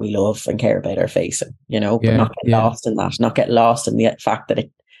people that we love and care about are facing, you know, but not get lost in that, not get lost in the fact that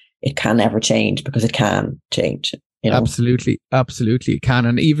it can never change, because it can change. You know? Absolutely it can.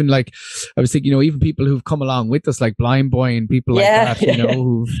 And even like I was thinking, you know, even people who've come along with us, like Blind Boy and people like that, you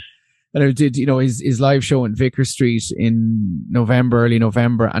know, who did, you know, his live show in Vicar Street in early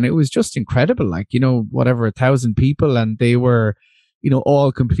November, and it was just incredible. Like, you know, whatever, 1,000 people, and they were, you know,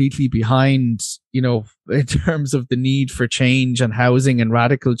 all completely behind, you know, in terms of the need for change and housing and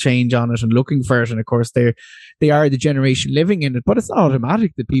radical change on it and looking for it. And of course, they are the generation living in it, but it's not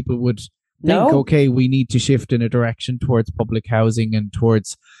automatic that people would think, okay, we need to shift in a direction towards public housing and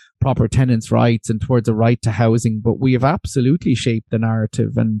towards proper tenants' rights and towards a right to housing. But we have absolutely shaped the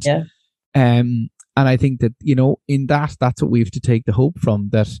narrative, and I think that, you know, in that's what we have to take the hope from,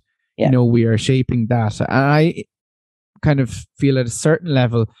 that you know, we are shaping that. And I kind of feel at a certain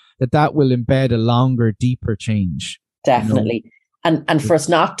level that will embed a longer, deeper change. Definitely. You know? And for us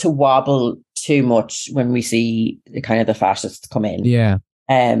not to wobble too much when we see the kind of the fascists come in. Yeah.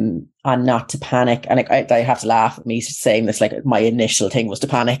 And not to panic. And I have to laugh at me saying this, like my initial thing was to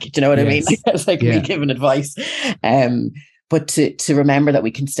panic. Do you know what I mean? It's like me giving advice. But to remember that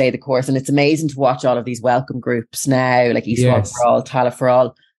we can stay the course. And it's amazing to watch all of these welcome groups now, like East Wall for All, Tallaght for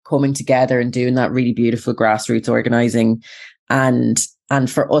All, coming together and doing that really beautiful grassroots organising. And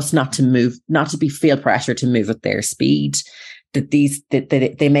for us not to feel pressure to move at their speed. That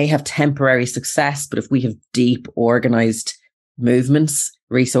they may have temporary success, but if we have deep organised movements,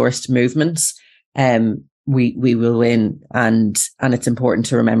 resourced movements, we will win. And it's important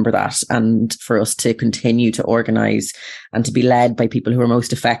to remember that, and for us to continue to organise and to be led by people who are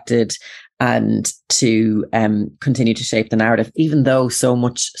most affected, and to continue to shape the narrative, even though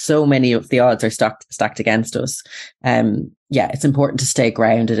so many of the odds are stacked against us. It's important to stay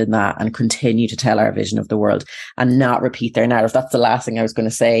grounded in that and continue to tell our vision of the world and not repeat their narrative. That's the last thing I was going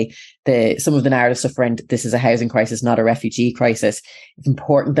to say. Some of the narrative stuff around this is a housing crisis, not a refugee crisis. It's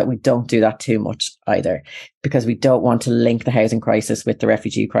important that we don't do that too much either, because we don't want to link the housing crisis with the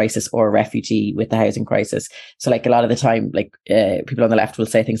refugee crisis or refugee with the housing crisis. So like a lot of the time, like people on the left will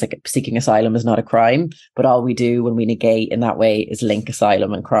say things like seeking asylum is not a crime, but all we do when we negate in that way is link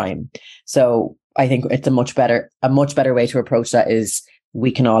asylum and crime. So I think it's a much better way to approach that is we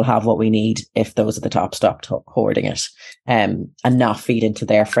can all have what we need if those at the top stop hoarding it, and not feed into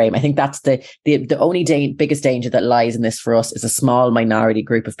their frame. I think that's the only biggest danger that lies in this for us is a small minority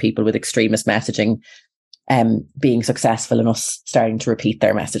group of people with extremist messaging being successful in us starting to repeat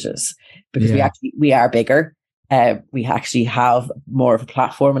their messages, because we are bigger. We actually have more of a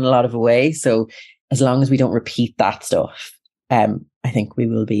platform in a lot of a way. So as long as we don't repeat that stuff, I think we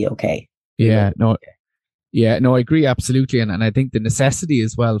will be okay. I agree absolutely, and I think the necessity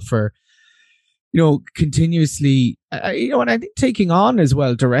as well for continuously, and I think taking on as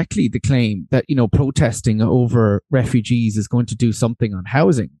well directly the claim that, protesting over refugees is going to do something on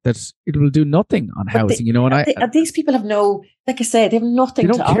housing, that it will do nothing on housing, and these people have no, like I said, they have nothing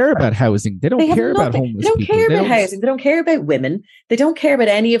to offer. They don't care about housing. They don't care about homeless people. They don't care about housing. They don't care about women. They don't care about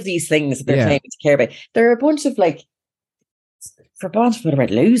any of these things that they're claiming to care about. There are a bunch of for want of a better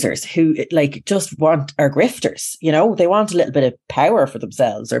word, losers who just are grifters. They want a little bit of power for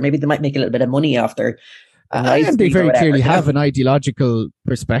themselves, or maybe they might make a little bit of money off their and they very clearly have an ideological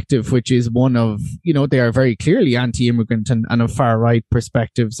perspective, which is one of, they are very clearly anti-immigrant and of far-right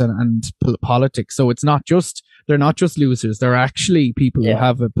perspectives and politics. So they're not just losers. They're actually people who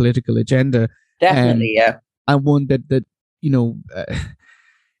have a political agenda. Definitely, and one that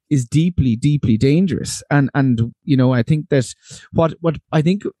is deeply, deeply dangerous. And I think that what I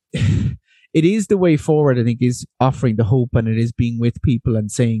think it is the way forward, I think, is offering the hope, and it is being with people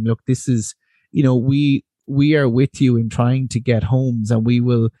and saying, look, this is, we are with you in trying to get homes, and we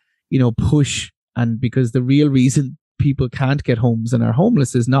will, push. And because the real reason people can't get homes and are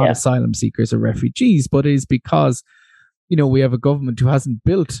homeless is not asylum seekers or refugees, but it is because, we have a government who hasn't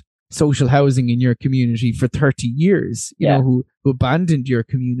built social housing in your community for 30 years, who abandoned your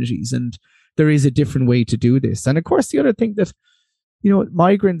communities. And there is a different way to do this. And of course, the other thing that,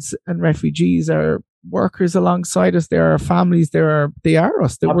 migrants and refugees are workers alongside us. There are families. They are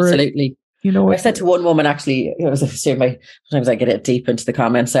us. Absolutely. I said to one woman, actually, sometimes I get it deep into the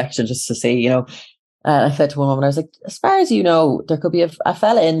comment section just to see, I said to one woman, I was like, as far as you know, there could be a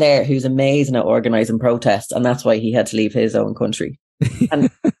fella in there who's amazing at organising protests, and that's why he had to leave his own country. And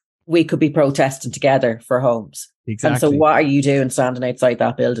we could be protesting together for homes. Exactly. And so what are you doing standing outside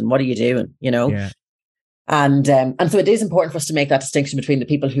that building? What are you doing? Yeah. And so it is important for us to make that distinction between the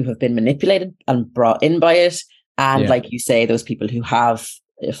people who have been manipulated and brought in by it, and like you say, those people who have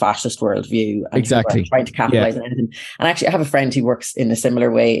a fascist worldview and who are trying to capitalize on anything. And actually, I have a friend who works in a similar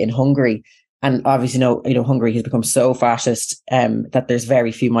way in Hungary. And obviously, Hungary has become so fascist that there's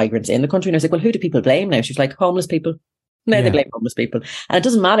very few migrants in the country. And I was like, well, who do people blame now? She's like, homeless people. No, they blame homeless people. And it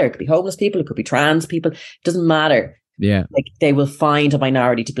doesn't matter. It could be homeless people. It could be trans people. It doesn't matter. Yeah. They will find a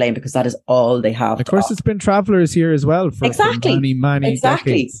minority to blame because that is all they have. Of course, it's been travellers here as well for many, many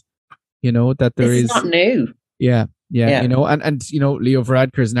decades. That there is not new. Yeah. And Leo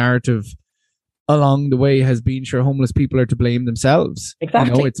Varadkar's narrative along the way has been, sure, homeless people are to blame themselves.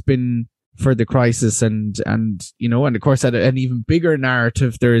 Exactly. It's been for the crisis and of course at an even bigger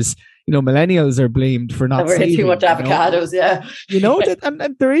narrative, there's millennials are blamed for not saving too much avocados.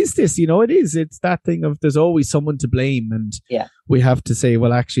 And there is this, it's that thing of there's always someone to blame, and we have to say,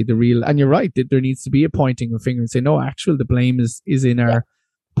 well, actually and you're right, that there needs to be a pointing of finger and say, no, actually the blame is in our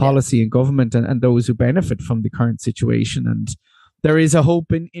policy and government and those who benefit from the current situation. And there is a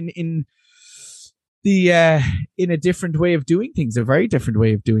hope in a different way of doing things, a very different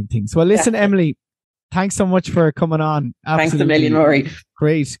way of doing things. Well, listen, Emily, thanks so much for coming on. Absolutely. Thanks a million, Rory.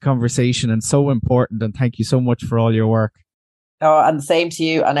 Great conversation and so important. And thank you so much for all your work. Oh, and the same to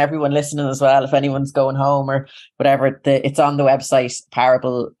you and everyone listening as well. If anyone's going home or whatever, it's on the website,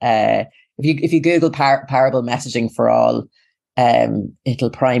 Parable. If you Google Parable Messaging for All, it'll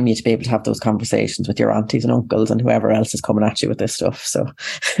prime you to be able to have those conversations with your aunties and uncles and whoever else is coming at you with this stuff. So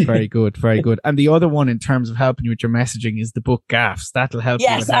very good. And the other one in terms of helping you with your messaging is the book Gaffs. That'll help.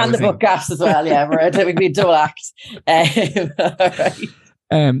 Yes, you and the book Gaffs as well. Yeah, we need double act. Right.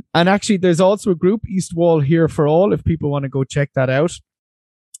 And actually, there's also a group, East Wall Here for All, if people want to go check that out.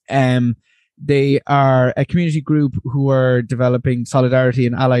 They are a community group who are developing solidarity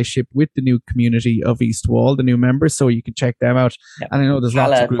and allyship with the new community of East Wall, the new members. So you can check them out. Yeah. And I know there's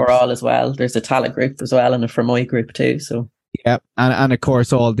lots of groups. For All as well. There's a Tallaght group as well and a Fermoy group too. So yeah, and of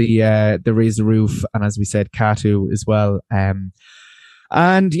course all the Raise the Roof and, as we said, CATU as well.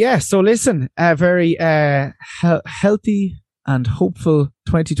 And yeah, so listen, a very healthy and hopeful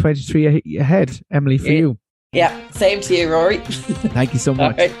 2023 ahead, Emily, for you. Yeah, same to you, Rory. Thank you so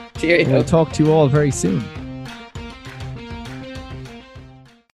much. All right, cheerio. We'll talk to you all very soon.